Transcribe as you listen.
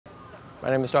My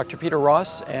name is Dr. Peter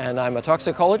Ross, and I'm a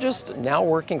toxicologist now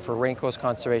working for Raincoast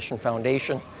Conservation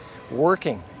Foundation,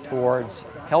 working towards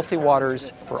healthy waters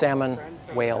for salmon,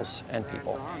 whales, and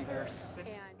people.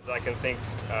 I can think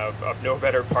of no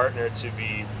better partner to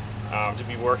be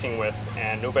working with,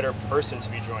 and no better person to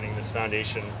be joining this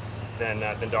foundation than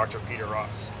Dr. Peter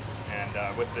Ross.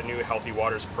 And with the new Healthy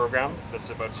Waters program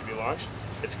that's about to be launched,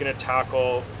 it's going to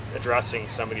tackle addressing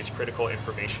some of these critical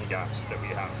information gaps that we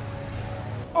have.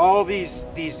 All these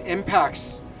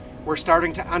impacts, we're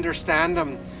starting to understand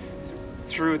them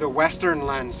through the Western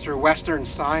lens, through Western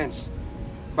science,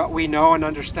 but we know and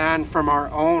understand from our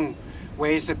own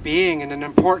ways of being. And an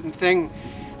important thing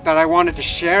that I wanted to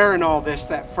share in all this,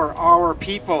 that for our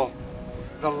people,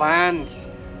 the land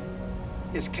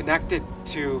is connected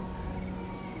to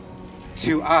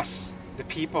us, the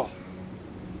people.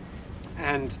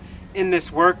 And in this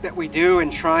work that we do in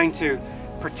trying to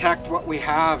protect what we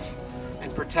have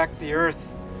and protect the earth,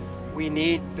 we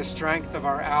need the strength of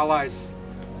our allies.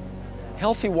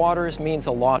 Healthy waters means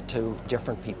a lot to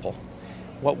different people.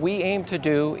 What we aim to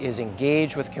do is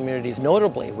engage with communities,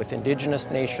 notably with Indigenous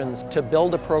nations, to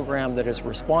build a program that is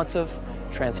responsive,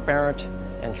 transparent,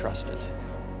 and trusted.